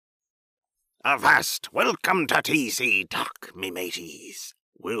Avast! Welcome to TC Talk, me mateys.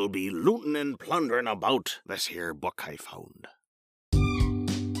 We'll be lootin' and plunderin' about this here book I found.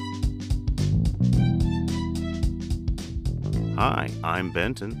 Hi, I'm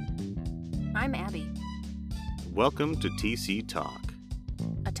Benton. I'm Abby. Welcome to TC Talk,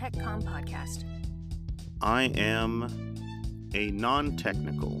 A tech comm podcast. I am a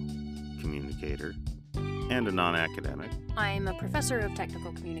non-technical communicator and a non-academic. I'm a professor of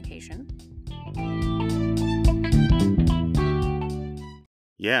technical communication.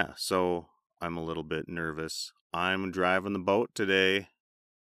 Yeah, so I'm a little bit nervous. I'm driving the boat today.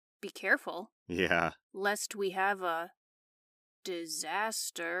 Be careful, Yeah. lest we have a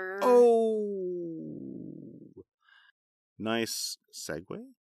disaster. Oh! Nice segue.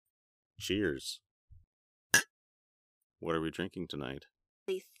 Cheers. What are we drinking tonight?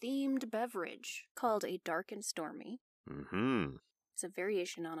 A themed beverage called a dark and stormy. Mm-hmm. It's a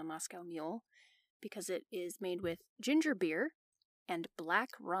variation on a Moscow Mule because it is made with ginger beer and black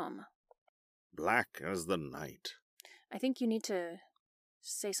rum. Black as the night. I think you need to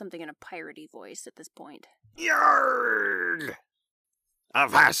say something in a piratey voice at this point. Yarg!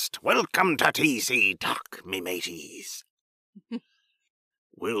 Avast! Welcome to TC Talk, me mateys.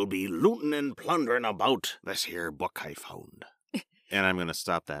 We'll be lootin' and plunderin' about this here book I found. And I'm going to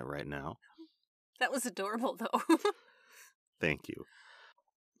stop that right now. That was adorable, though. Thank you.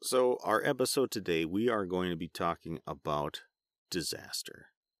 So, our episode today, we are going to be talking about disaster.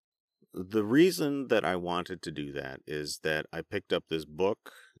 The reason that I wanted to do that is that I picked up this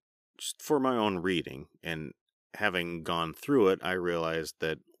book just for my own reading, and having gone through it, I realized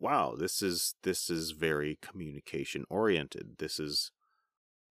that, wow, this is very communication oriented. This is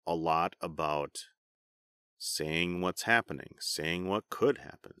a lot about saying what's happening, saying what could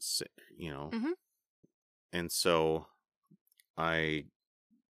happen, Mm-hmm. And so I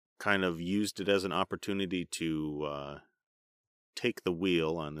kind of used it as an opportunity to take the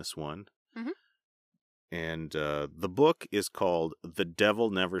wheel on this one. Mm-hmm. And the book is called The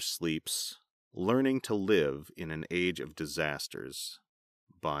Devil Never Sleeps, Learning to Live in an Age of Disasters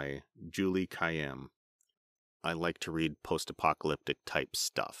by Julie Kayyem. I like to read post-apocalyptic type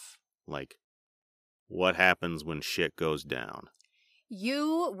stuff, like what happens when shit goes down.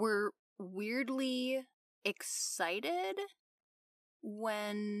 You were weirdly excited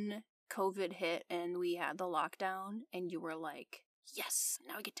when COVID hit and we had the lockdown, and you were like, yes,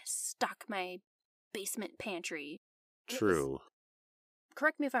 now I get to stock my basement pantry. True.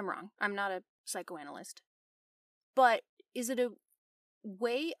 Correct me if I'm wrong. I'm not a psychoanalyst. But is it a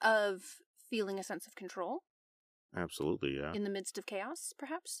way of feeling a sense of control? Absolutely, yeah. In the midst of chaos,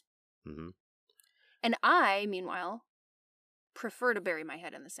 perhaps? Mm-hmm. And I, meanwhile, prefer to bury my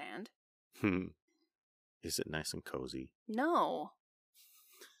head in the sand. Is it nice and cozy? No.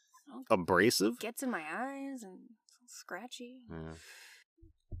 Abrasive? Gets in my eyes and scratchy. Yeah.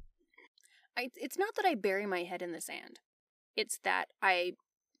 It's not that I bury my head in the sand. It's that I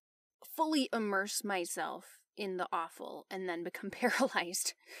fully immerse myself in the awful and then become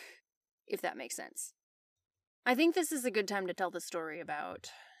paralyzed, if that makes sense. I think this is a good time to tell the story about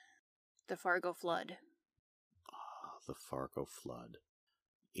the Fargo flood. The Fargo flood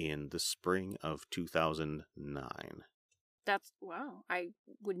in the spring of 2009. Wow, I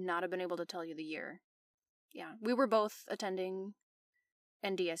would not have been able to tell you the year. Yeah, we were both attending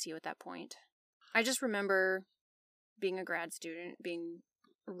NDSU at that point. I just remember being a grad student, being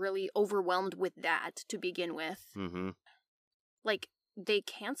really overwhelmed with that to begin with. Mm-hmm. Like, they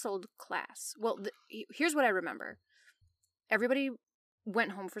canceled class. Well, here's what I remember. Everybody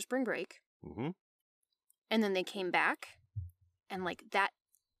went home for spring break. Mm-hmm. And then they came back. And, like, that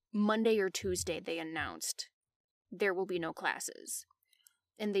Monday or Tuesday, they announced there will be no classes.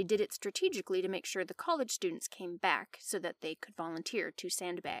 And they did it strategically to make sure the college students came back so that they could volunteer to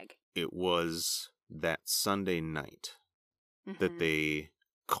sandbag. It was that Sunday night Mm-hmm. that they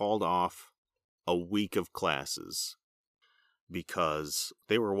called off a week of classes because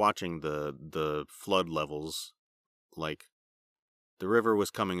they were watching the flood levels. Like, the river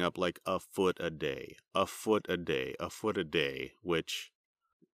was coming up like a foot a day, which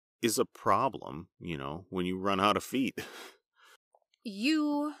is a problem, when you run out of feet.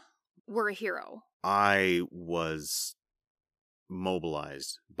 You were a hero. I was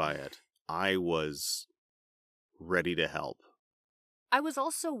mobilized by it. I was ready to help. I was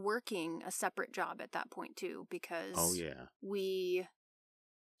also working a separate job at that point, too, because Oh, yeah. we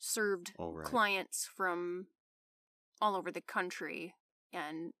served clients from all over the country,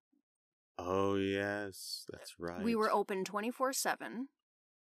 and oh, yes, that's right. we were open 24/7.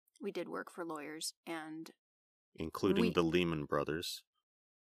 We did work for lawyers, and including the Lehman Brothers.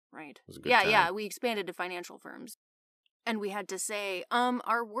 Right. It was a good Yeah, time. yeah. We expanded to financial firms. And we had to say,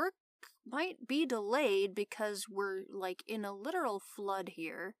 our work might be delayed because we're, like, in a literal flood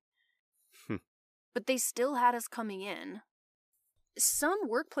here. But they still had us coming in. Some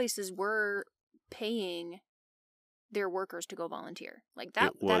workplaces were paying their workers to go volunteer. Like,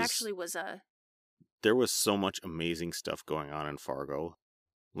 that actually was a... There was so much amazing stuff going on in Fargo.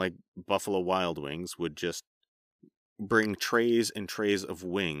 Like, Buffalo Wild Wings would just bring trays and trays of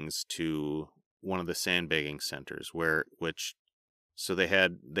wings to one of the sandbagging centers, so they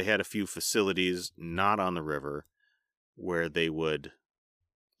had a few facilities not on the river where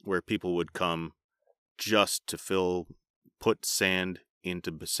people would come just to put sand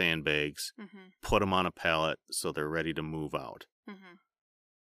into sandbags, put them on a pallet so they're ready to move out.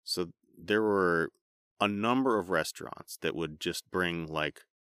 So there were a number of restaurants that would just bring like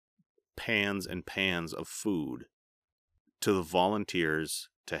pans and pans of food to the volunteers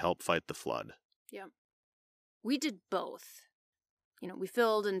to help fight the flood. Yep. We did both. We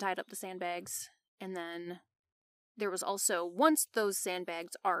filled and tied up the sandbags, and then there was also, once those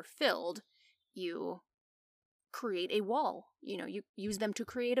sandbags are filled, you create a wall. You use them to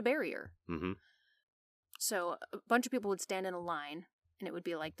create a barrier. So a bunch of people would stand in a line, and it would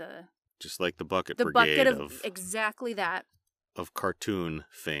be like just like the bucket brigade of exactly that. Of cartoon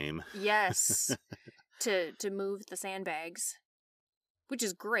fame. Yes. to move the sandbags, which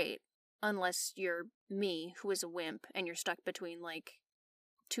is great, unless you're me, who is a wimp, and you're stuck between, like,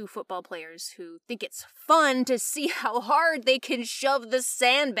 two football players who think it's fun to see how hard they can shove the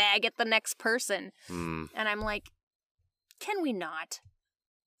sandbag at the next person. And I'm like, can we not?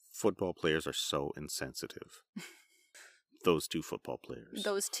 Football players are so insensitive. Those two football players.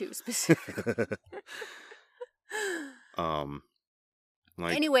 Those two specifically.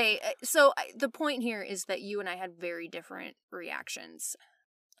 Anyway, so the point here is that you and I had very different reactions.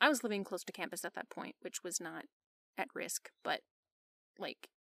 I was living close to campus at that point, which was not at risk, but, like,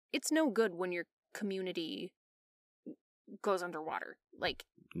 it's no good when your community goes underwater. Like,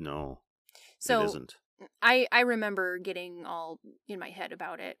 no, so it isn't. I remember getting all in my head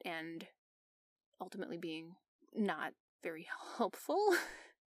about it and ultimately being not very helpful,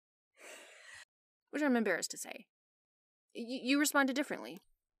 which I'm embarrassed to say. You responded differently.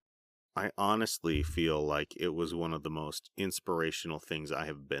 I honestly feel like it was one of the most inspirational things I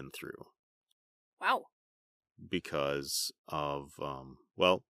have been through. Wow. Because of,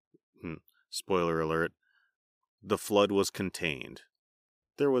 spoiler alert, the flood was contained.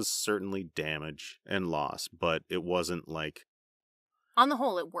 There was certainly damage and loss, but it wasn't like... On the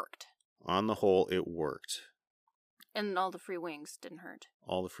whole, it worked. On the whole, it worked. And all the free wings didn't hurt.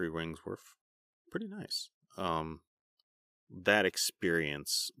 All the free wings were pretty nice. That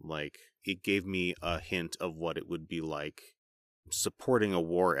experience, like, it gave me a hint of what it would be like supporting a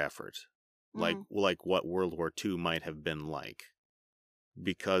war effort. Like what World War II might have been like.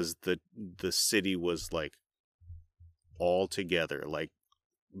 Because the city was, like, all together. Like,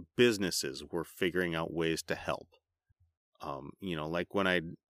 businesses were figuring out ways to help. Like when I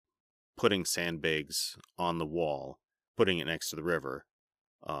putting sandbags on the wall, putting it next to the river,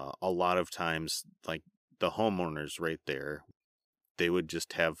 a lot of times, like, the homeowners right there, they would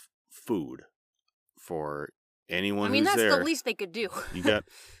just have food for anyone who's there. I mean, that's the least they could do. You got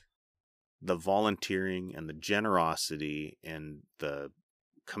the volunteering and the generosity and the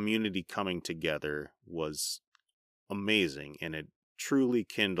community coming together was amazing, and it truly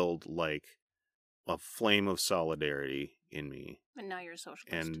kindled, like, a flame of solidarity in me. And now you're a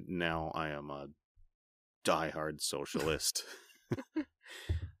socialist. And now I am a diehard socialist who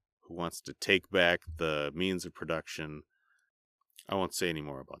wants to take back the means of production. I won't say any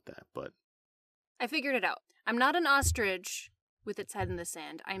more about that, but... I figured it out. I'm not an ostrich with its head in the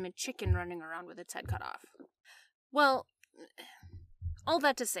sand. I'm a chicken running around with its head cut off. Well, all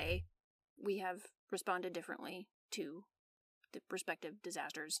that to say, we have responded differently to the respective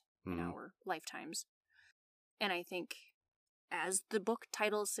disasters in our lifetimes. And I think, as the book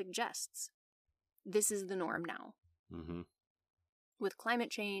title suggests, this is the norm now. With climate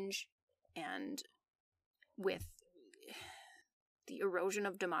change and with the erosion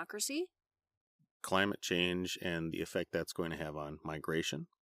of democracy. Climate change and the effect that's going to have on migration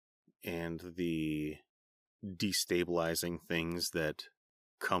and the destabilizing things that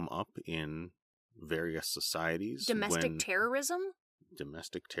come up in various societies. Domestic terrorism?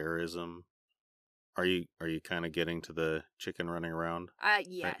 Domestic terrorism. Are you kind of getting to the chicken running around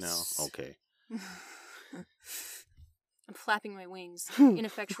yes. right now? Okay. I'm flapping my wings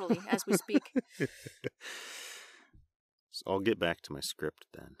ineffectually as we speak. So I'll get back to my script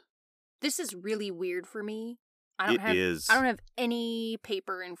then. This is really weird for me. It is. I don't have any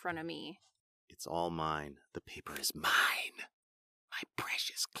paper in front of me. It's all mine. The paper is mine. My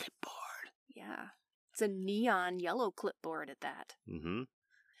precious clipboard. Yeah. It's a neon yellow clipboard at that. Mm-hmm.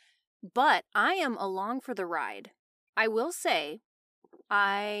 But I am along for the ride. I will say,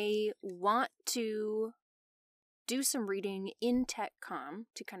 I want to do some reading in tech comm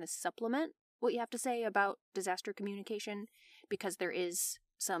to kind of supplement what you have to say about disaster communication, because there is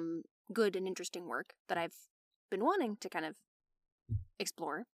some good and interesting work that I've been wanting to kind of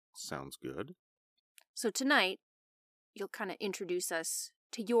explore. Sounds good. So tonight, you'll kind of introduce us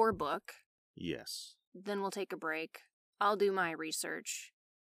to your book. Yes. Then we'll take a break. I'll do my research.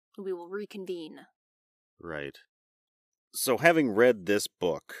 We will reconvene. Right. So having read this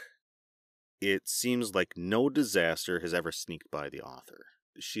book, it seems like no disaster has ever sneaked by the author.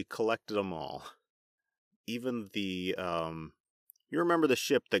 She collected them all. Even the, you remember the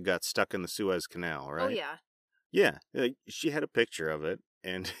ship that got stuck in the Suez Canal, right? Oh, yeah. Yeah, like, she had a picture of it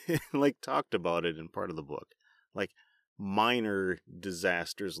and like talked about it in part of the book. Like minor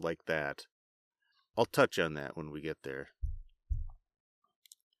disasters like that. I'll touch on that when we get there.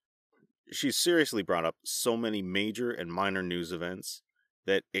 She seriously brought up so many major and minor news events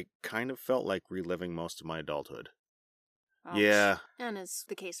that it kind of felt like reliving most of my adulthood. Ouch. Yeah. And is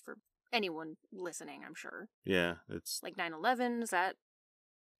the case for anyone listening, I'm sure. Yeah, it's... Like 9/11, is that...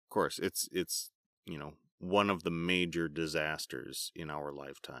 Of course, it's one of the major disasters in our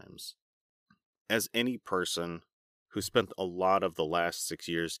lifetimes. As any person who spent a lot of the last 6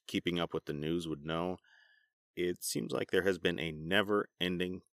 years keeping up with the news would know, it seems like there has been a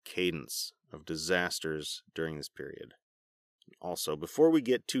never-ending cadence of disasters during this period. Also, before we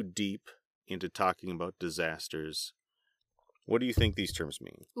get too deep into talking about disasters, what do you think these terms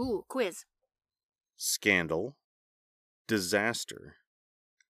mean? Ooh, quiz. Scandal, disaster,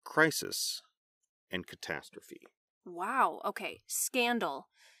 crisis, and catastrophe. Wow, okay. Scandal.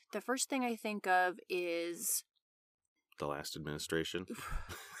 The first thing I think of is... The last administration.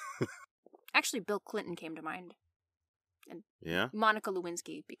 Actually, Bill Clinton came to mind. And Yeah? Monica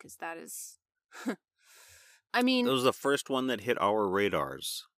Lewinsky, because that is... I mean... That was the first one that hit our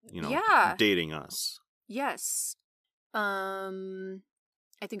radars, yeah. Dating us. Yes. I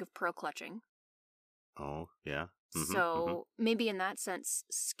think of pearl clutching. Oh, yeah. Mm-hmm, So maybe in that sense,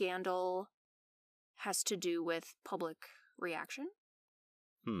 scandal has to do with public reaction.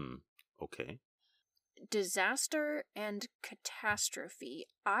 Okay. Disaster and catastrophe.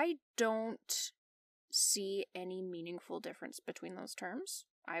 I don't see any meaningful difference between those terms.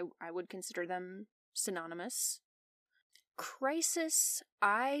 I would consider them synonymous. Crisis,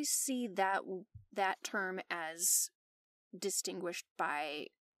 I see that term as distinguished by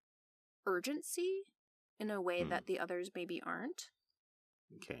urgency in a way that the others maybe aren't.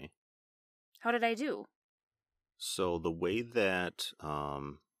 Okay. How did I do? So the way that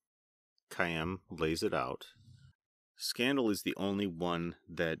Khayyam lays it out, scandal is the only one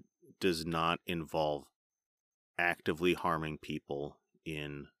that does not involve actively harming people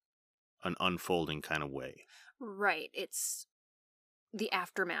in an unfolding kind of way. Right, it's the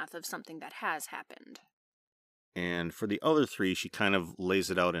aftermath of something that has happened. And for the other three, she kind of lays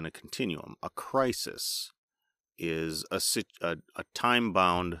it out in a continuum. A crisis is a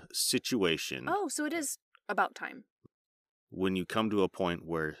time-bound situation. Oh, so it is about time. When you come to a point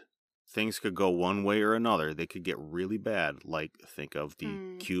where things could go one way or another, they could get really bad, like think of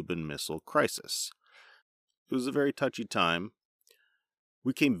the Cuban Missile Crisis. It was a very touchy time.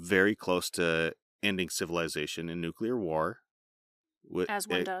 We came very close to ending civilization in nuclear war. As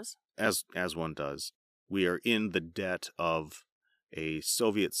one does. As one does. We are in the debt of a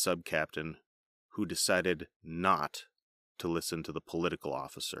Soviet sub-captain who decided not to listen to the political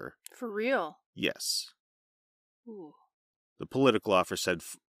officer. For real? Yes. Ooh. The political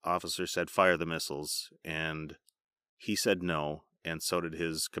officer said fire the missiles, and he said no, and so did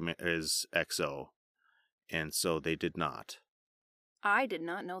his XO, and so they did not. I did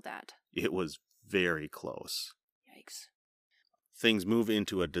not know that. It was very close. Yikes. Things move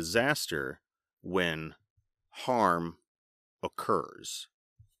into a disaster when harm occurs.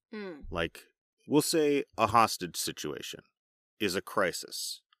 Like, we'll say a hostage situation is a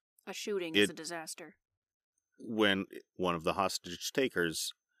crisis. A shooting is a disaster. When one of the hostage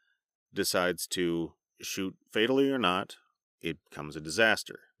takers decides to shoot fatally or not, it becomes a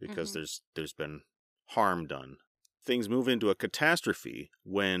disaster because there's been harm done. Things move into a catastrophe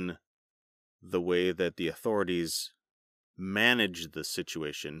when the way that the authorities manage the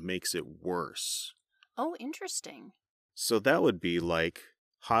situation makes it worse. Oh, interesting. So that would be like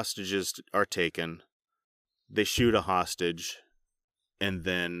hostages are taken, they shoot a hostage, and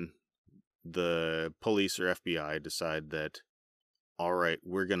then the police or FBI decide that, all right,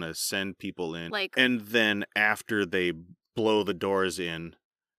 we're going to send people in. Like, and then after they blow the doors in,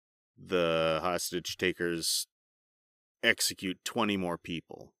 the hostage takers execute 20 more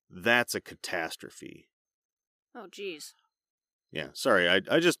people. That's a catastrophe. oh, geez. Yeah, sorry,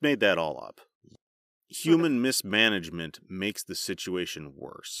 I just made that all up. Human mismanagement makes the situation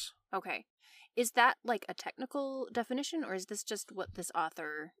worse. Okay. Is that like a technical definition, or is this just what this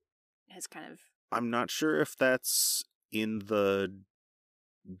author has kind of... I'm not sure if that's in the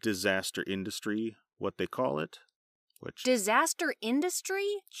disaster industry, what they call it. Which Disaster industry?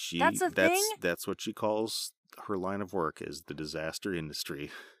 That's a thing? That's what she calls her line of work, is the disaster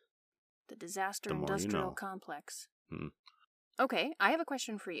industry. The disaster The more you industrial know. complex. Hmm. Okay, I have a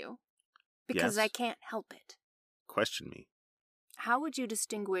question for you. Because Yes? I can't help it. Question me. How would you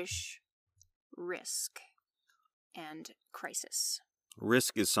distinguish risk and crisis?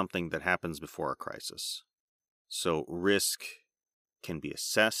 Risk is something that happens before a crisis. So risk can be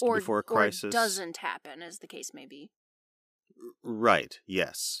assessed before a crisis. Or doesn't happen, as the case may be. Right,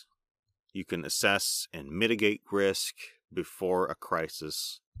 yes. You can assess and mitigate risk before a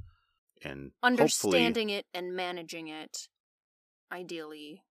crisis, and understanding it and managing it,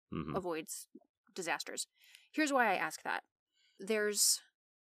 ideally, mm-hmm. avoids disasters. Here's why I ask that. There's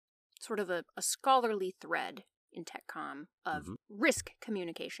sort of a scholarly thread in tech comm of Mm-hmm. risk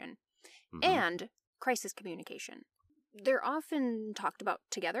communication Mm-hmm. and crisis communication. They're often talked about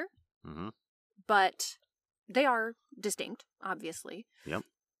together, Mm-hmm. but they are distinct, obviously. Yep.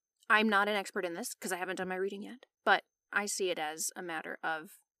 I'm not an expert in this because I haven't done my reading yet, but I see it as a matter of,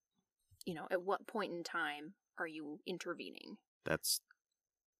 at what point in time are you intervening? That's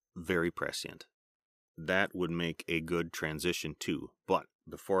very prescient. That would make a good transition too. But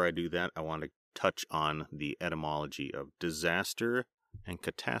before I do that, I want to touch on the etymology of disaster and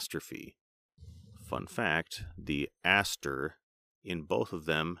catastrophe. Fun fact, the aster in both of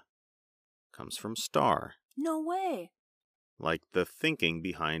them comes from star. No way. Like, the thinking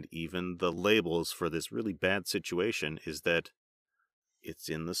behind even the labels for this really bad situation is that it's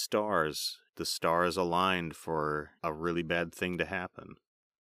in the stars. The stars aligned for a really bad thing to happen.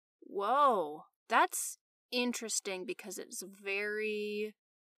 Whoa. That's interesting because it's very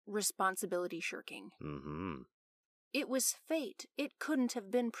responsibility shirking. Mm-hmm. It was fate. It couldn't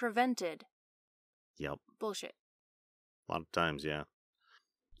have been prevented. Yep. Bullshit. A lot of times, yeah.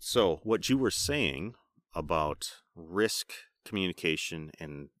 So, what you were saying about risk communication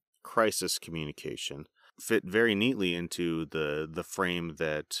and crisis communication fit very neatly into the frame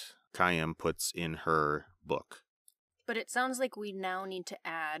that Kayem puts in her book. But it sounds like we now need to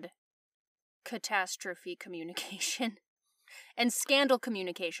add catastrophe communication and scandal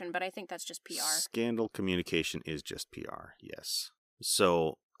communication, but I think that's just PR. Scandal communication is just PR, yes.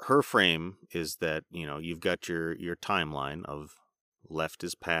 So her frame is that, you've got your timeline of left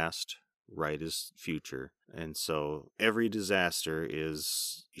is past, right is future. And so every disaster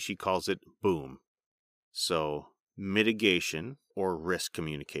is, she calls it boom. So mitigation or risk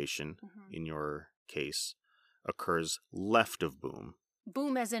communication, in your case, occurs left of boom.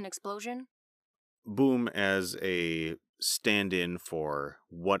 Boom as in explosion? Boom as a stand-in for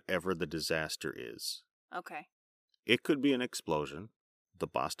whatever the disaster is. Okay. It could be an explosion, the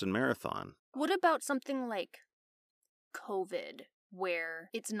Boston Marathon. What about something like COVID, where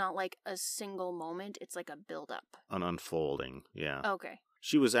it's not like a single moment, it's like a build-up? An unfolding, yeah. Okay.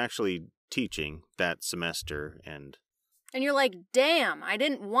 She was actually teaching that semester, and you're like, damn, I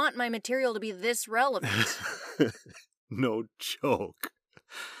didn't want my material to be this relevant. No joke.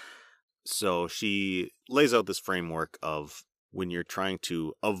 So she lays out this framework of when you're trying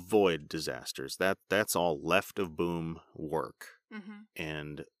to avoid disasters. That's all left of boom work. Mm-hmm.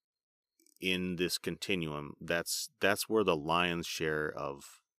 And in this continuum, that's where the lion's share of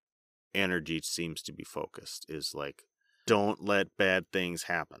energy seems to be focused, is like, don't let bad things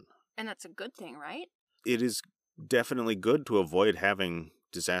happen. And that's a good thing, right? It is definitely good to avoid having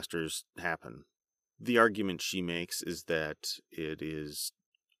disasters happen. The argument she makes is that it is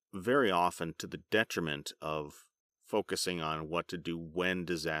very often to the detriment of focusing on what to do when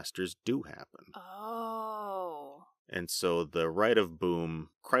disasters do happen. Oh. And so the right of boom,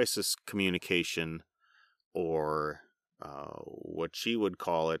 crisis communication, or what she would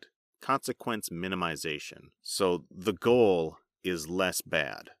call it, consequence minimization. So the goal is less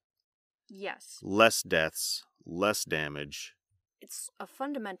bad. Yes. Less deaths, less damage. It's a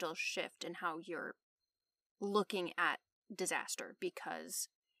fundamental shift in how you're looking at disaster, because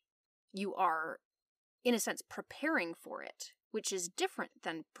you are, in a sense, preparing for it, which is different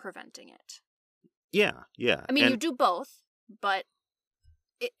than preventing it. Yeah. I mean, you do both, but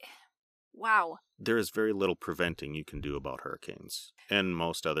Wow. There is very little preventing you can do about hurricanes and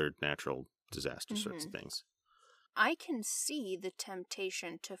most other natural disaster sorts of things. I can see the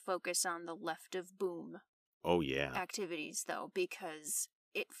temptation to focus on the left of boom Oh, yeah. activities, though, because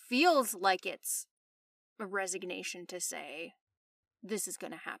it feels like it's a resignation to say, this is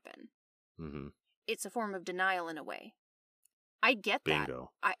going to happen. Mm-hmm. It's a form of denial in a way. I get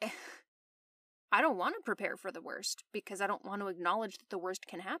Bingo. that. I don't want to prepare for the worst because I don't want to acknowledge that the worst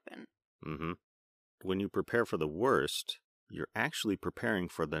can happen. Mm-hmm. When you prepare for the worst, you're actually preparing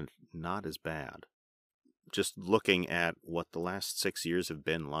for the not as bad. Just looking at what the last 6 years have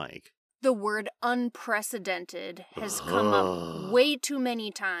been like. The word unprecedented has come up way too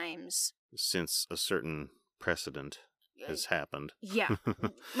many times. Since a certain precedent has happened. Yeah.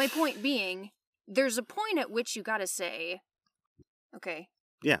 My point being, there's a point at which you gotta say, okay.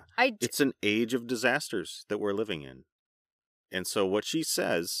 Yeah. It's an age of disasters that we're living in. And so what she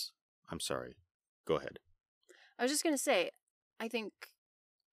says, I'm sorry, go ahead. I was just gonna say, I think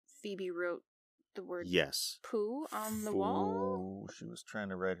Phoebe wrote the word poo on the wall. She was trying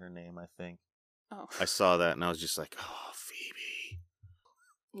to write her name, I think. Oh. I saw that and I was just like, oh, Phoebe.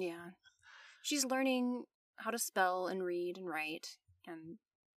 Yeah. She's learning how to spell and read and write, and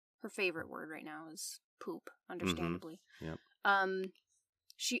her favorite word right now is poop, understandably. Yep.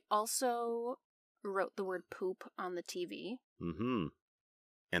 She also wrote the word poop on the TV. Mm-hmm.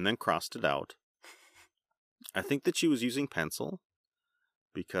 And then crossed it out. I think that she was using pencil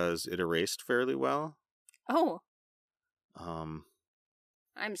because it erased fairly well. Oh.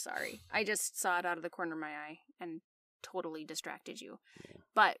 I'm sorry. I just saw it out of the corner of my eye and totally distracted you. Yeah.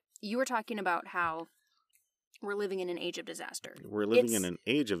 But you were talking about how we're living in an age of disaster. We're living in an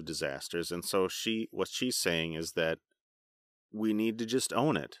age of disasters, and so what she's saying is that we need to just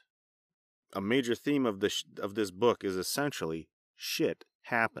own it. A major theme of this book is essentially shit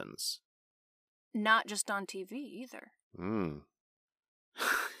happens. Not just on TV either. Mm.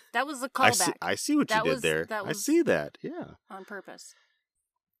 That was a callback. I see what you did there. I see that, yeah. On purpose.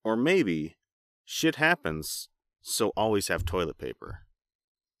 Or maybe shit happens, so always have toilet paper.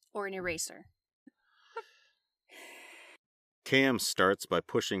 Or an eraser. Cam starts by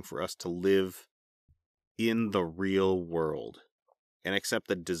pushing for us to live in the real world and accept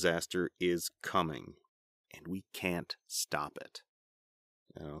that disaster is coming and we can't stop it.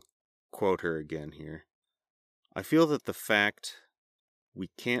 I'll quote her again here. I feel that the fact we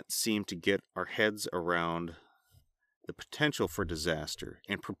can't seem to get our heads around the potential for disaster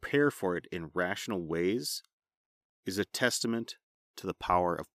and prepare for it in rational ways is a testament to the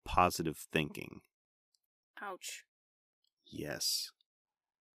power of positive thinking. Ouch. Yes.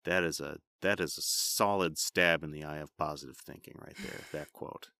 That is a solid stab in the eye of positive thinking right there, that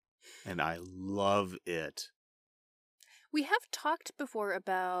quote. And I love it. We have talked before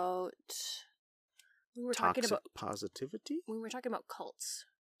about talking about positivity? We were talking about cults.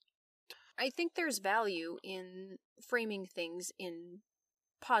 I think there's value in framing things in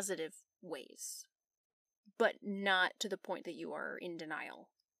positive ways, but not to the point that you are in denial.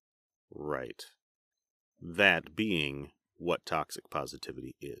 Right. That being what toxic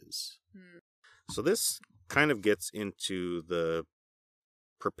positivity is. So this kind of gets into the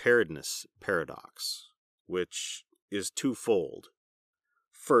preparedness paradox, which is twofold.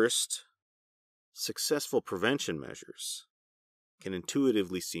 First, successful prevention measures can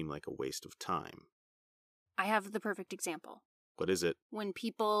intuitively seem like a waste of time. I have the perfect example. What is it? When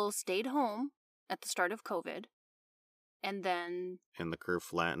people stayed home at the start of COVID, and then... And the curve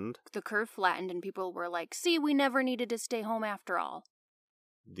flattened? The curve flattened, and people were like, see, we never needed to stay home after all.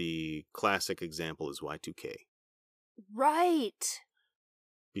 The classic example is Y2K. Right.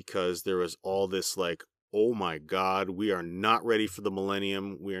 Because there was all this like, oh my God, we are not ready for the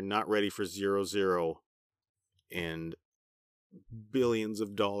millennium. We are not ready for 0-0. And billions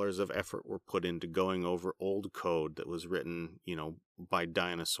of dollars of effort were put into going over old code that was written, by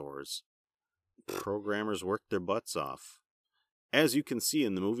dinosaurs. Programmers worked their butts off. As you can see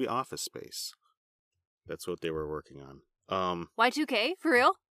in the movie Office Space. That's what they were working on. Y2K? For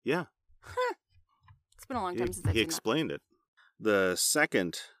real? Yeah. Huh. It's been a long time since I've seen that. He explained it. The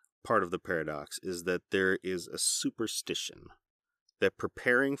second part of the paradox is that there is a superstition that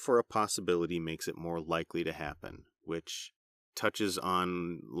preparing for a possibility makes it more likely to happen, which touches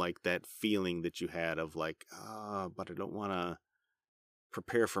on like that feeling that you had of like, but I don't want to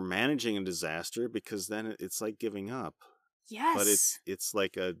prepare for managing a disaster because then it's like giving up. Yes. But it's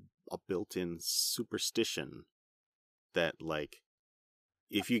like a built-in superstition that like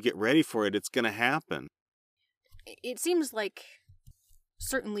if you get ready for it, it's going to happen. It seems like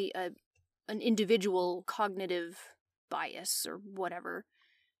certainly an individual cognitive bias or whatever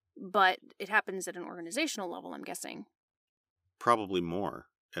But it happens at an organizational level, I'm guessing. Probably more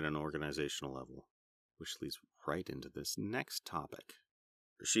at an organizational level, which leads right into this next topic.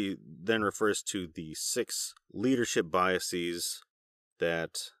 She then refers to the 6 leadership biases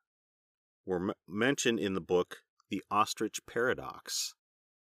that were mentioned in the book The Ostrich Paradox,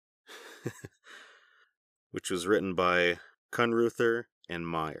 which was written by Kunruther and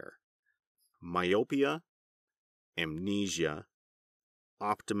Meyer. Myopia, amnesia,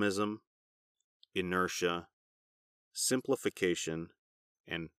 optimism, inertia, simplification,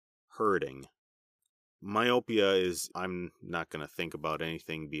 and herding. Myopia is, I'm not going to think about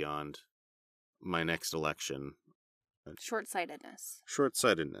anything beyond my next election. Short-sightedness.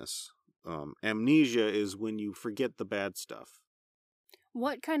 Short-sightedness. Amnesia is when you forget the bad stuff.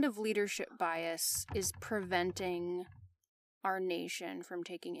 What kind of leadership bias is preventing our nation from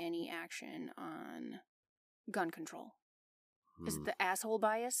taking any action on gun control? Is it the asshole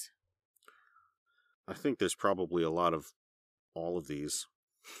bias? I think there's probably a lot of all of these.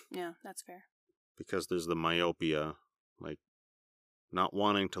 Yeah, that's fair. Because there's the myopia, like not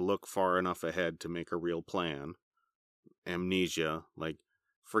wanting to look far enough ahead to make a real plan. Amnesia, like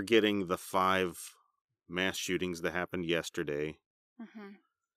forgetting the 5 mass shootings that happened yesterday. Mm-hmm.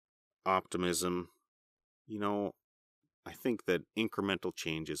 Optimism. You know, I think that incremental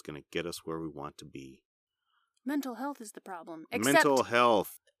change is going to get us where we want to be. Mental health is the problem. Mental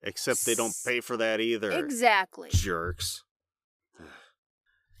health. Except they don't pay for that either. Exactly. Jerks.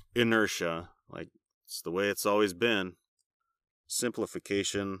 Inertia. Like, it's the way it's always been.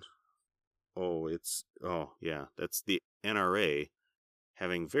 Simplification. Yeah. That's the NRA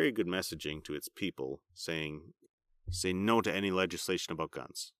having very good messaging to its people, saying, say no to any legislation about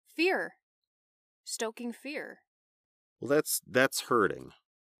guns. Fear. Stoking fear. Well, that's herding.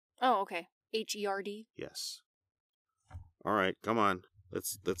 Oh, okay. HERD. Yes. All right, come on.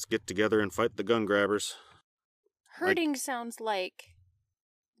 Let's get together and fight the gun grabbers. Herding sounds like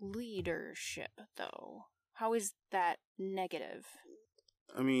leadership, though. How is that negative?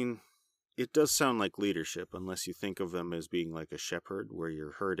 I mean, it does sound like leadership, unless you think of them as being like a shepherd, where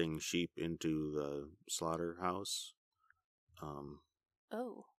you're herding sheep into the slaughterhouse.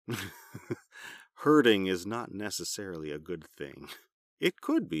 Oh. Herding is not necessarily a good thing. It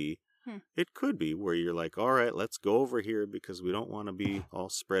could be. It could be where you're like, all right, let's go over here because we don't want to be all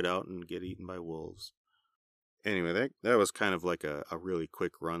spread out and get eaten by wolves. Anyway, that was kind of like a really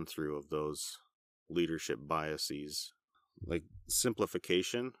quick run through of those leadership biases. Like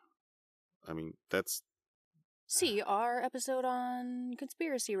simplification. I mean, that's... See our episode on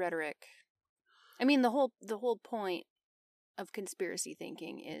conspiracy rhetoric. I mean, the whole point of conspiracy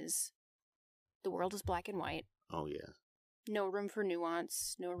thinking is the world is black and white. Oh, yeah. No room for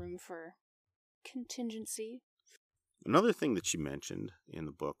nuance, no room for contingency. Another thing that she mentioned in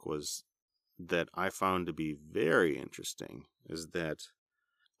the book was that I found to be very interesting is that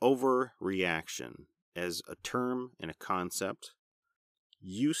overreaction as a term and a concept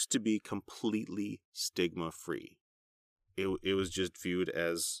used to be completely stigma-free. It was just viewed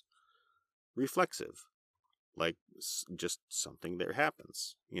as reflexive, like just something that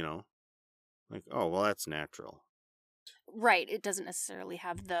happens, you know? Like, oh, well, that's natural. Right, it doesn't necessarily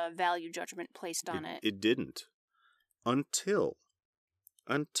have the value judgment placed on it. It didn't. Until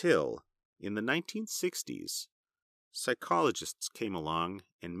in the 1960s, psychologists came along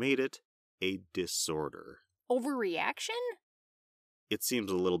and made it a disorder. Overreaction? It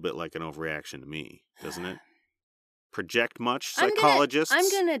seems a little bit like an overreaction to me, doesn't it? Project much, psychologists? I'm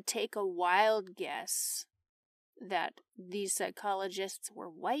gonna take a wild guess that these psychologists were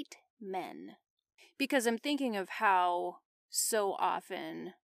white men. Because I'm thinking of how so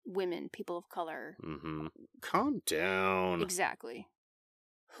often women, people of color... Mm-hmm. Calm down. Exactly.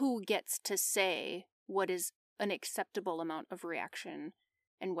 Who gets to say what is an acceptable amount of reaction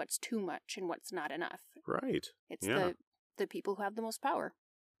and what's too much and what's not enough. Right. It's the people who have the most power.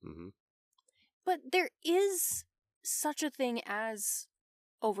 Mm-hmm. But there is such a thing as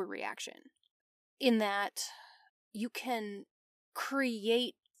overreaction in that you can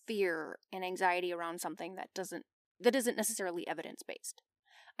create fear and anxiety around something that isn't necessarily evidence-based.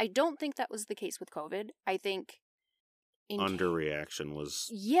 I don't think that was the case with COVID. I think underreaction was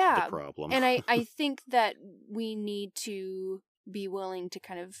the problem. And I think that we need to be willing to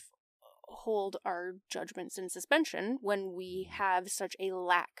kind of hold our judgments in suspension when we have such a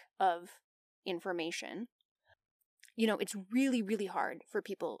lack of information. You know, it's really, really hard for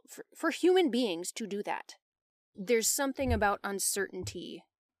people, for human beings to do that. There's something about uncertainty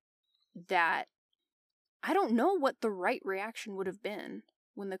that I don't know what the right reaction would have been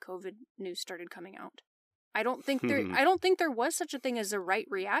when the COVID news started coming out. I don't think there was such a thing as a right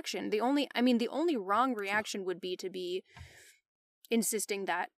reaction. The only wrong reaction would be to be insisting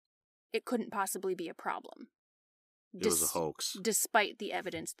that it couldn't possibly be a problem. It was a hoax. Despite the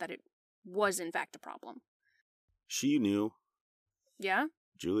evidence that it was in fact a problem. She knew. Yeah?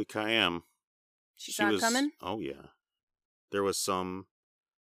 Julie Kayyem. She saw it coming? Oh, yeah. There was some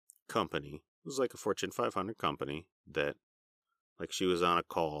company, it was like a Fortune 500 company, that, like, she was on a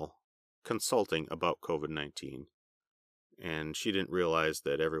call consulting about COVID-19, and she didn't realize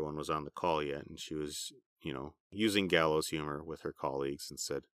that everyone was on the call yet, and she was, using gallows humor with her colleagues and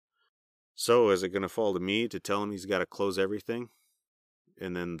said, "So, is it going to fall to me to tell him he's got to close everything?"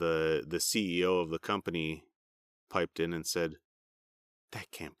 And then the CEO of the company piped in and said,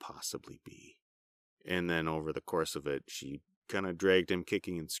 "That can't possibly be." And then over the course of it, she kind of dragged him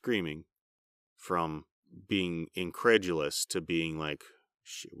kicking and screaming from being incredulous to being like,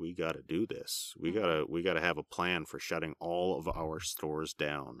 "Shit, we got to do this. We got to have a plan for shutting all of our stores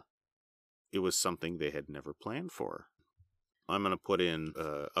down." It was something they had never planned for. I'm going to put in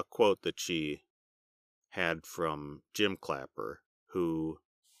a quote that she had from Jim Clapper, who,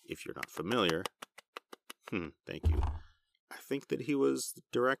 if you're not familiar, thank you. I think that he was the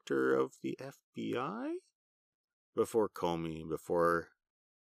director of the FBI before Comey, before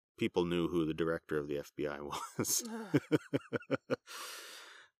people knew who the director of the FBI was.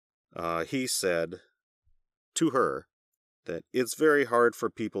 He said to her that it's very hard for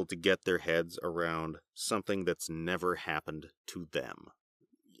people to get their heads around something that's never happened to them.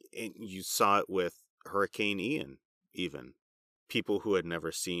 And you saw it with Hurricane Ian, even. People who had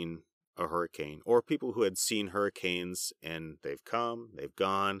never seen a hurricane, or people who had seen hurricanes and they've come, they've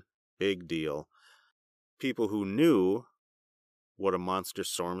gone, big deal. People who knew what a monster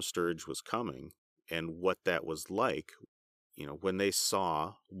storm surge was coming and what that was like, when they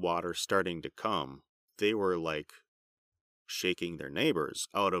saw water starting to come, they were like shaking their neighbors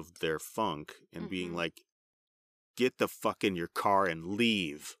out of their funk and being like, "Get the fuck in your car and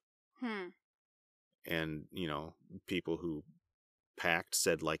leave." And, people who packed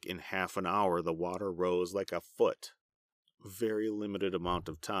said, like, in half an hour, the water rose like a foot. Very limited amount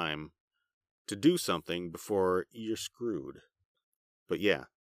of time to do something before you're screwed. But yeah,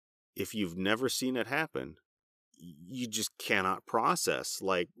 if you've never seen it happen, you just cannot process.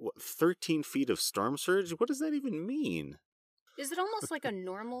 Like, 13 feet of storm surge? What does that even mean? Is it almost like a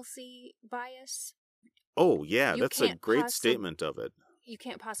normalcy bias? Oh, yeah, that's a great statement of it. You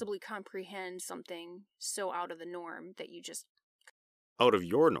can't possibly comprehend something so out of the norm that you just... Out of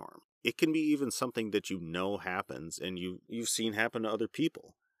your norm. It can be even something that happens and you've seen happen to other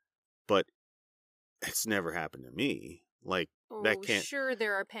people. But it's never happened to me. Like, that can't... Sure,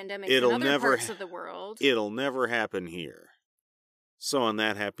 there are pandemics in other parts of the world. It'll never happen here. So on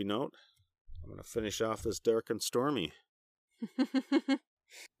that happy note, I'm going to finish off this dark and stormy.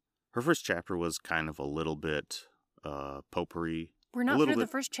 Her first chapter was kind of a little bit potpourri. We're not through the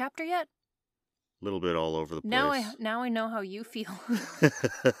first chapter yet? A little bit all over the place. Now I know how you feel.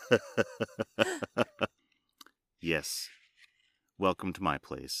 Yes. Welcome to my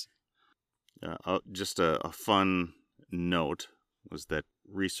place. Just a fun note was that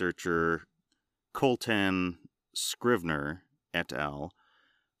researcher Coltan Scrivener et al.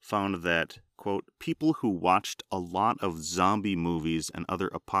 Found that, quote, people who watched a lot of zombie movies and other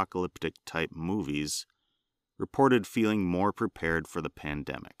apocalyptic type movies reported feeling more prepared for the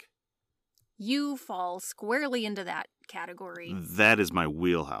pandemic. You fall squarely into that category. That is my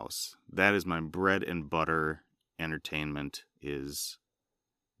wheelhouse. That is my bread and butter entertainment, is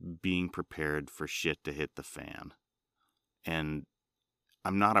being prepared for shit to hit the fan. And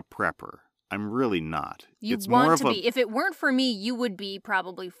I'm not a prepper. I'm really not. It's want more to be. If it weren't for me, you would be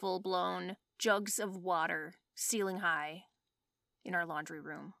probably full-blown jugs of water, ceiling high, in our laundry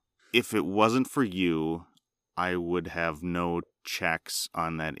room. If it wasn't for you, I would have no checks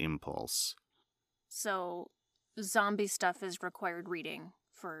on that impulse. So, zombie stuff is required reading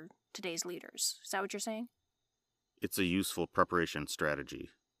for today's leaders. Is that what you're saying? It's a useful preparation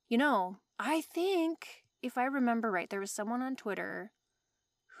strategy. I think, if I remember right, there was someone on Twitter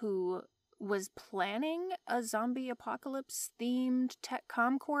who was planning a zombie apocalypse-themed tech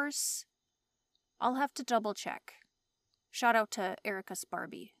comm course. I'll have to double-check. Shout out to Erica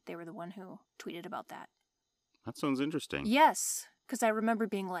Sparby. They were the one who tweeted about that. That sounds interesting. Yes, because I remember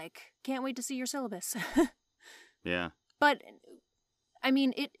being like, can't wait to see your syllabus. Yeah. But, I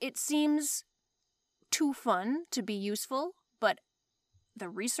mean, it seems too fun to be useful, but the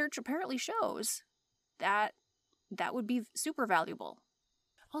research apparently shows that would be super valuable.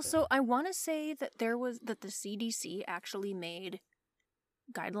 Also, I want to say that the CDC actually made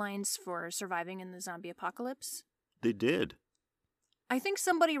guidelines for surviving in the zombie apocalypse? They did. I think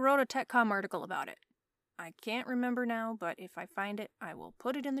somebody wrote a TechCom article about it. I can't remember now, but if I find it, I will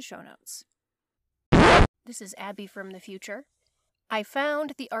put it in the show notes. This is Abby from the future. I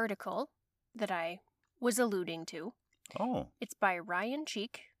found the article that I was alluding to. Oh. It's by Ryan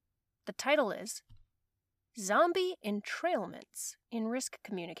Cheek. The title is Zombie Entrailments in Risk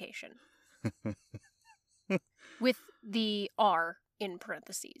Communication. With the R in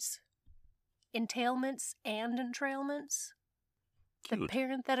parentheses. Entailments and entrailments. Cute. The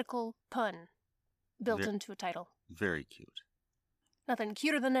parenthetical pun built into a title. Very cute. Nothing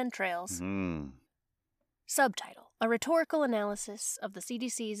cuter than entrails. Mm. Subtitle: A rhetorical analysis of the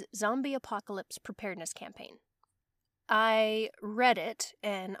CDC's zombie apocalypse preparedness campaign. I read it,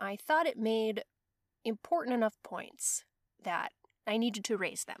 and I thought it made important enough points that I needed to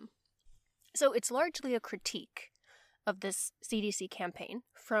raise them. So it's largely a critique of this CDC campaign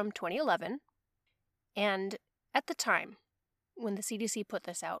from 2011, and at the time, when the CDC put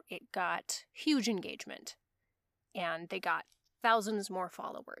this out, it got huge engagement, and they got thousands more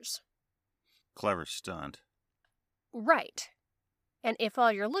followers. Clever stunt. Right. And if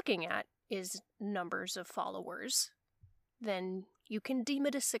all you're looking at is numbers of followers, then you can deem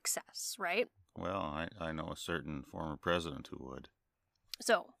it a success, right? Well, I know a certain former president who would.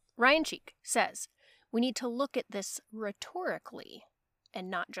 So, Ryan Cheek says, we need to look at this rhetorically and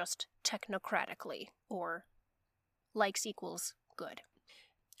not just technocratically, or likes equals good.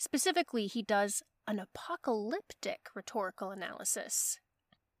 Specifically, he does an apocalyptic rhetorical analysis.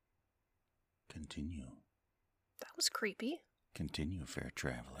 Continue. That was creepy. Continue, fair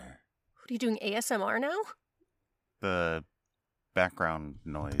traveler. What are you doing, ASMR now? The background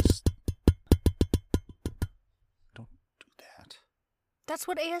noise. Don't do that. That's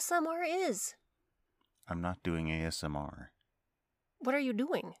what ASMR is. I'm not doing ASMR. What are you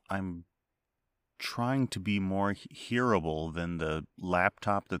doing? I'm trying to be more hearable than the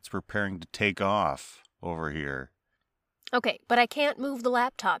laptop that's preparing to take off over here. Okay, but I can't move the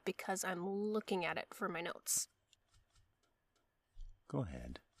laptop because I'm looking at it for my notes. Go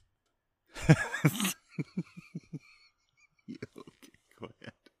ahead. Okay, go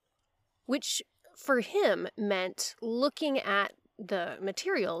ahead. Which, for him, meant looking at the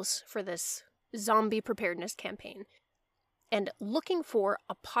materials for this zombie preparedness campaign and looking for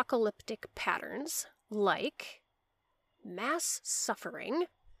apocalyptic patterns like mass suffering,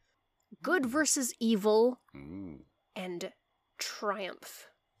 good versus evil, and triumph.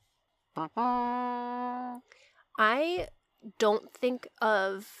 I don't think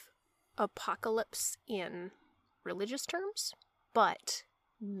of apocalypse in religious terms, but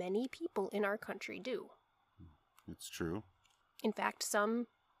many people in our country do. It's true. In fact, some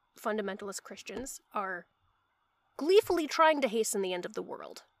fundamentalist Christians are gleefully trying to hasten the end of the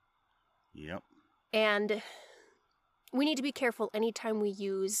world. Yep. And we need to be careful anytime we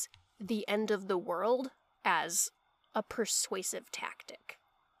use the end of the world as a persuasive tactic.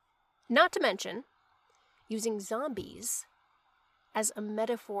 Not to mention using zombies as a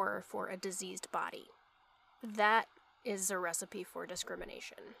metaphor for a diseased body. That is a recipe for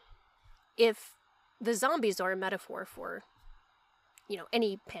discrimination. If the zombies are a metaphor for,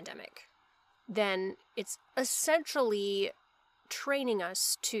 any pandemic, then it's essentially training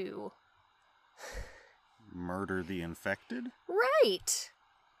us to murder the infected? Right.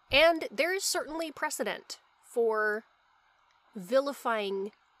 And there is certainly precedent for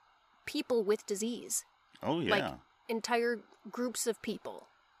vilifying people with disease. Oh, yeah. Like entire groups of people.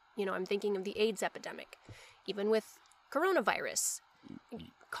 I'm thinking of the AIDS epidemic. Even with coronavirus.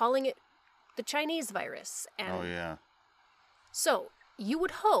 Calling it the Chinese virus. And oh, yeah. so, you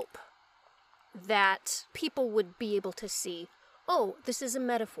would hope that people would be able to see, oh, this is a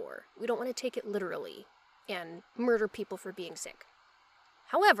metaphor. We don't want to take it literally and murder people for being sick.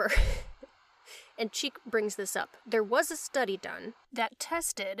 However, and Cheek brings this up, there was a study done that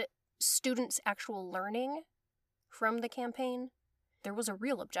tested students' actual learning from the campaign. There was a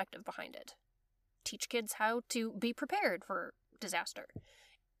real objective behind it. Teach kids how to be prepared for disaster.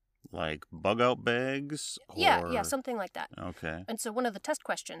 Like bug-out bags? Yeah, something like that. Okay. And so one of the test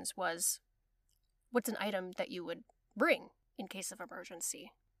questions was, what's an item that you would bring in case of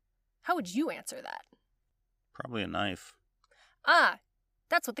emergency? How would you answer that? Probably a knife. Ah,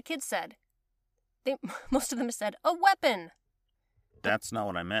 that's what the kids said. Most of them said, a weapon. That's not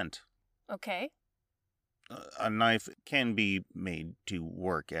what I meant. Okay. A knife can be made to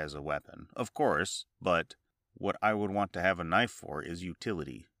work as a weapon, of course, but what I would want to have a knife for is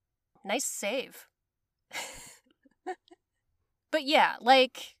utility. Nice save. But yeah,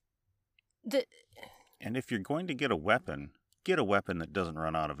 like... And if you're going to get a weapon, get a weapon that doesn't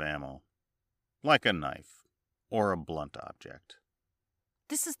run out of ammo, like a knife or a blunt object.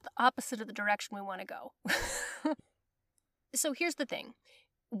 This is the opposite of the direction we want to go. So here's the thing.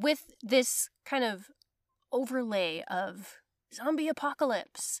 With this kind of overlay of zombie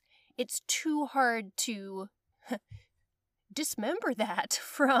apocalypse, it's too hard to dismember that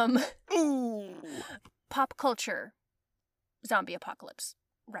from pop culture zombie apocalypse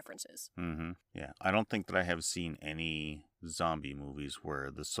references. Mm-hmm. Yeah, I don't think that I have seen any zombie movies where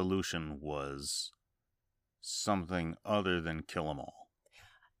the solution was something other than kill them all.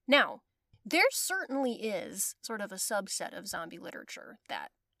 Now, there certainly is sort of a subset of zombie literature that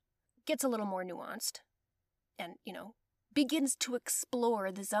gets a little more nuanced and, begins to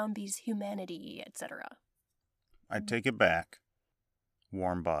explore the zombie's humanity, etc. I take it back.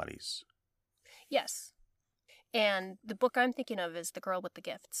 Warm Bodies. Yes. And the book I'm thinking of is The Girl with the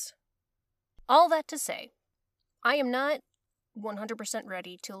Gifts. All that to say, I am not 100%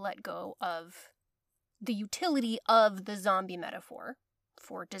 ready to let go of the utility of the zombie metaphor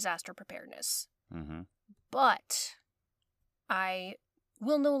for disaster preparedness. Mm-hmm. But I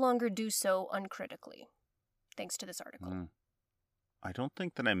will no longer do so uncritically, thanks to this article. I don't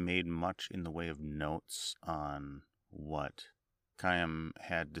think that I made much in the way of notes on what Kayam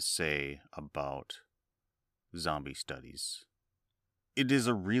had to say about zombie studies. It is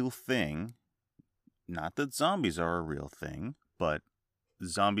a real thing. Not that zombies are a real thing, but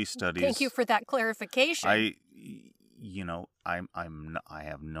zombie studies... Thank you for that clarification. I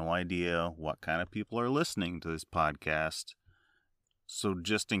have no idea what kind of people are listening to this podcast. So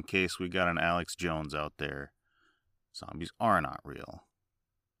just in case we got an Alex Jones out there, zombies are not real.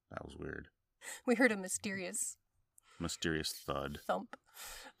 That was weird. We heard a mysterious thud. Thump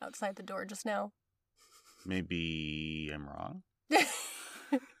outside the door just now. Maybe I'm wrong.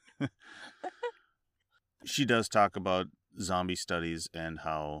 She does talk about zombie studies and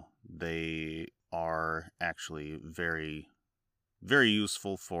how they are actually very, very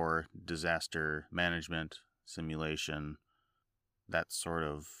useful for disaster management, simulation, that sort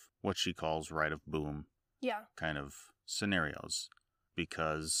of what she calls right of boom kind of scenarios,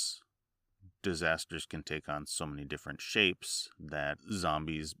 because disasters can take on so many different shapes that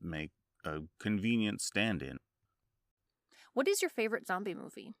zombies make a convenient stand-in. What is your favorite zombie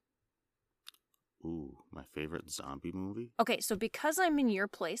movie? Ooh, my favorite zombie movie? Okay, so because I'm in your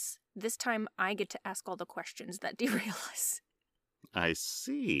place, this time I get to ask all the questions that derail us. I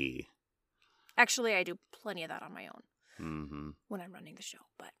see. Actually, I do plenty of that on my own. Mm-hmm. When I'm running the show,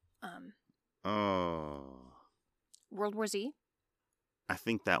 but, Oh. World War Z? I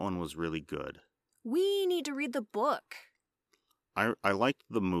think that one was really good. We need to read the book. I liked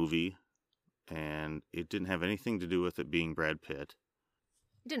the movie, and it didn't have anything to do with it being Brad Pitt.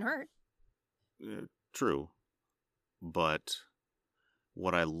 It didn't hurt. True. But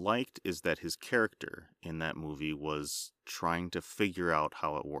what I liked is that his character in that movie was trying to figure out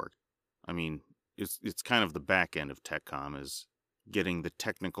how it worked. I mean, it's kind of the back end of TechComm, is getting the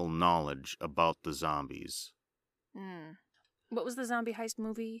technical knowledge about the zombies. What was the zombie heist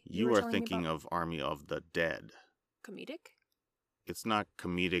movie you are thinking of Army of the Dead. Comedic? It's not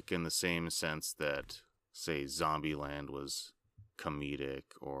comedic in the same sense that, say, Zombieland was comedic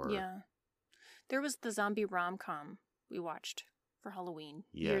or... Yeah. There was the zombie rom-com we watched for Halloween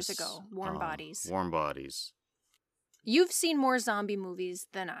years ago. Warm Bodies. Warm Bodies. You've seen more zombie movies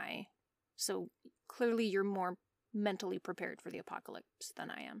than I, so clearly you're more mentally prepared for the apocalypse than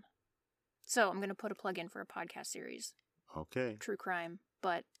I am. So I'm going to put a plug in for a podcast series. Okay. True crime,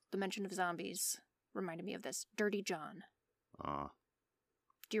 but the mention of zombies reminded me of this. Dirty John. Do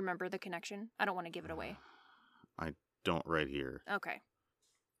you remember the connection? I don't want to give it away. I don't right here. Okay.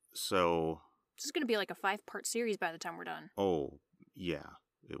 So... This is going to be like a 5-part series by the time we're done. Oh, yeah,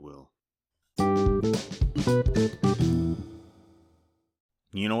 it will.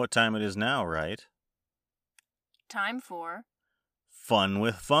 You know what time it is now, right? Time for... Fun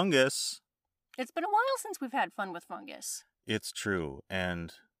with Fungus. It's been a while since we've had fun with fungus. It's true,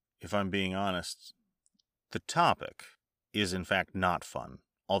 and if I'm being honest, the topic is in fact not fun,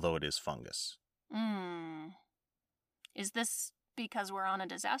 although it is fungus. Is this because we're on a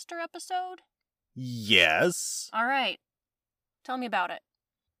disaster episode? Yes. All right. Tell me about it.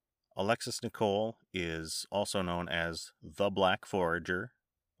 Alexis Nicole is also known as The Black Forager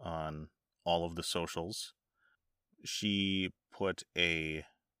on all of the socials. She put a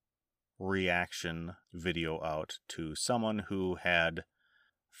reaction video out to someone who had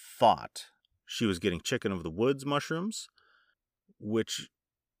thought she was getting chicken of the woods mushrooms, which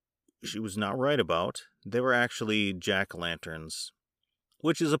she was not right about. They were actually jack-o'-lanterns,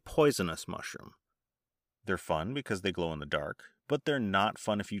 which is a poisonous mushroom. They're fun because they glow in the dark, but they're not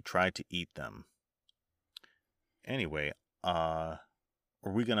fun if you try to eat them. Anyway, are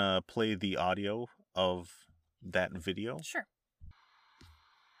we gonna play the audio of that video? Sure.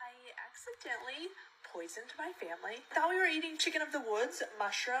 I accidentally poisoned my family. Thought we were eating chicken of the woods,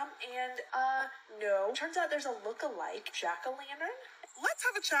 mushroom, and no. Turns out there's a look-alike jack-o'-lantern. Let's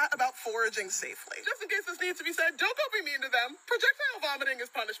have a chat about foraging safely. Just in case this needs to be said, don't go be mean to them. Projectile vomiting is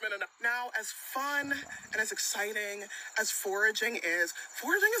punishment enough. Now, as fun and as exciting as foraging is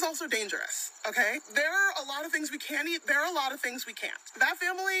also dangerous, okay? There are a lot of things we can eat. There are a lot of things we can't. That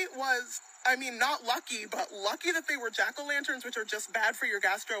family was, not lucky, but lucky that they were jack-o'-lanterns, which are just bad for your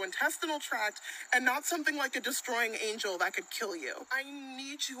gastrointestinal tract, and not something like a destroying angel that could kill you. I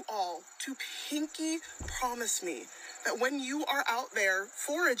need you all to pinky promise me that when you are out there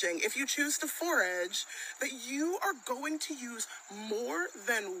foraging, if you choose to forage, that you are going to use more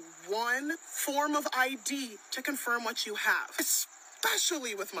than one form of ID to confirm what you have,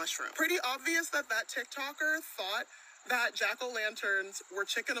 especially with mushroom. Pretty obvious that TikToker thought that jack-o'-lanterns were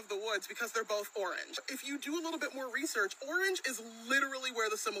chicken of the woods because they're both orange. If you do a little bit more research, orange is literally where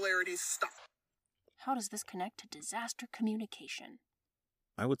the similarities stop. How does this connect to disaster communication?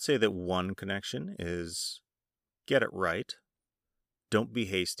 I would say that one connection is get it right. Don't be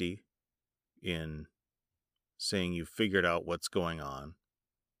hasty in saying you figured out what's going on.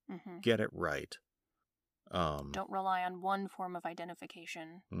 Mm-hmm. Get it right. Don't rely on one form of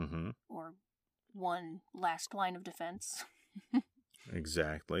identification or one last line of defense.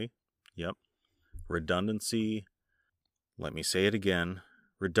 Exactly. Yep. Redundancy. Let me say it again.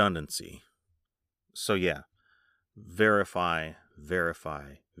 Redundancy. So yeah. Verify,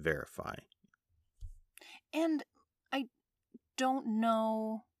 verify, verify. And I don't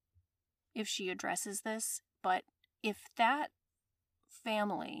know if she addresses this, but if that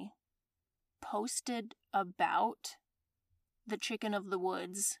family posted about the chicken of the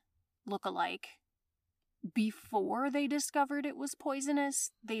woods look-alike before they discovered it was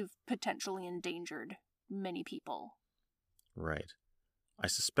poisonous, they've potentially endangered many people. Right. I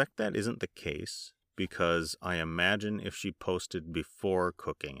suspect that isn't the case because I imagine if she posted before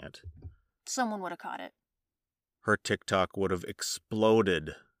cooking it, someone would have caught it. Her TikTok would have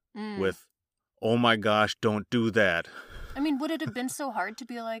exploded with, "Oh my gosh, don't do that." I mean, would it have been so hard to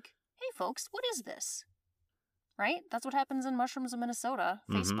be like, "Hey folks, what is this?" Right? That's what happens in Mushrooms of Minnesota,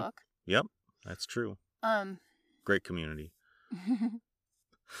 Facebook. Yep, that's true. Great community.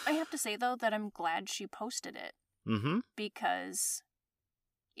 I have to say, though, that I'm glad she posted it. Because,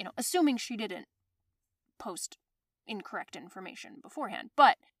 assuming she didn't post incorrect information beforehand,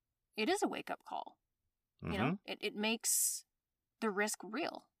 but it is a wake-up call. It makes the risk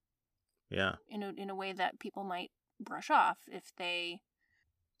real. Yeah. In a way that people might brush off if they,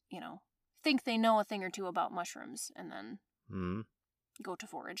 think they know a thing or two about mushrooms and then go to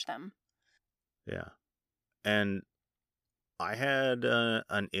forage them. Yeah. And I had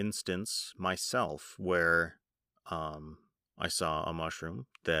an instance myself where I saw a mushroom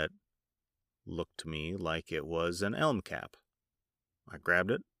that looked to me like it was an elm cap. I grabbed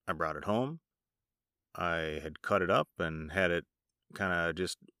it. I brought it home. I had cut it up and had it kind of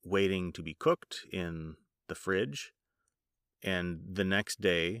just waiting to be cooked in the fridge. And the next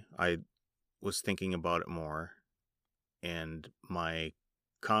day, I was thinking about it more, and my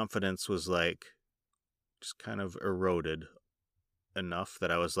confidence was just kind of eroded enough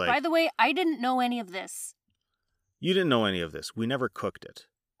that I was like... By the way, I didn't know any of this. You didn't know any of this. We never cooked it.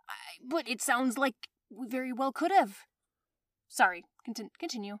 But it sounds like we very well could have. Sorry,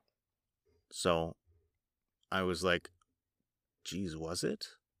 continue. So I was like, geez, was it?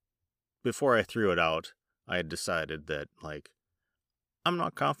 Before I threw it out, I had decided that, I'm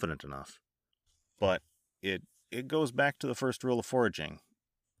not confident enough. But it goes back to the first rule of foraging.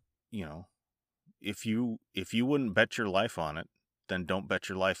 If you wouldn't bet your life on it, then don't bet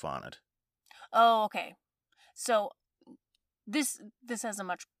your life on it. Oh, okay. So this has a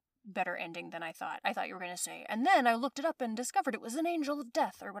much better ending than I thought. I thought you were going to say, and then I looked it up and discovered it was an angel of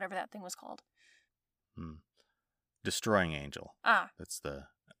death, or whatever that thing was called. Destroying angel. That's the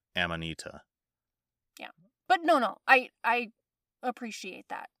Amanita. Yeah. But no. I appreciate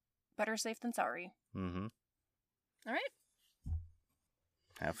that. Better safe than sorry. All right.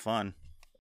 Have fun.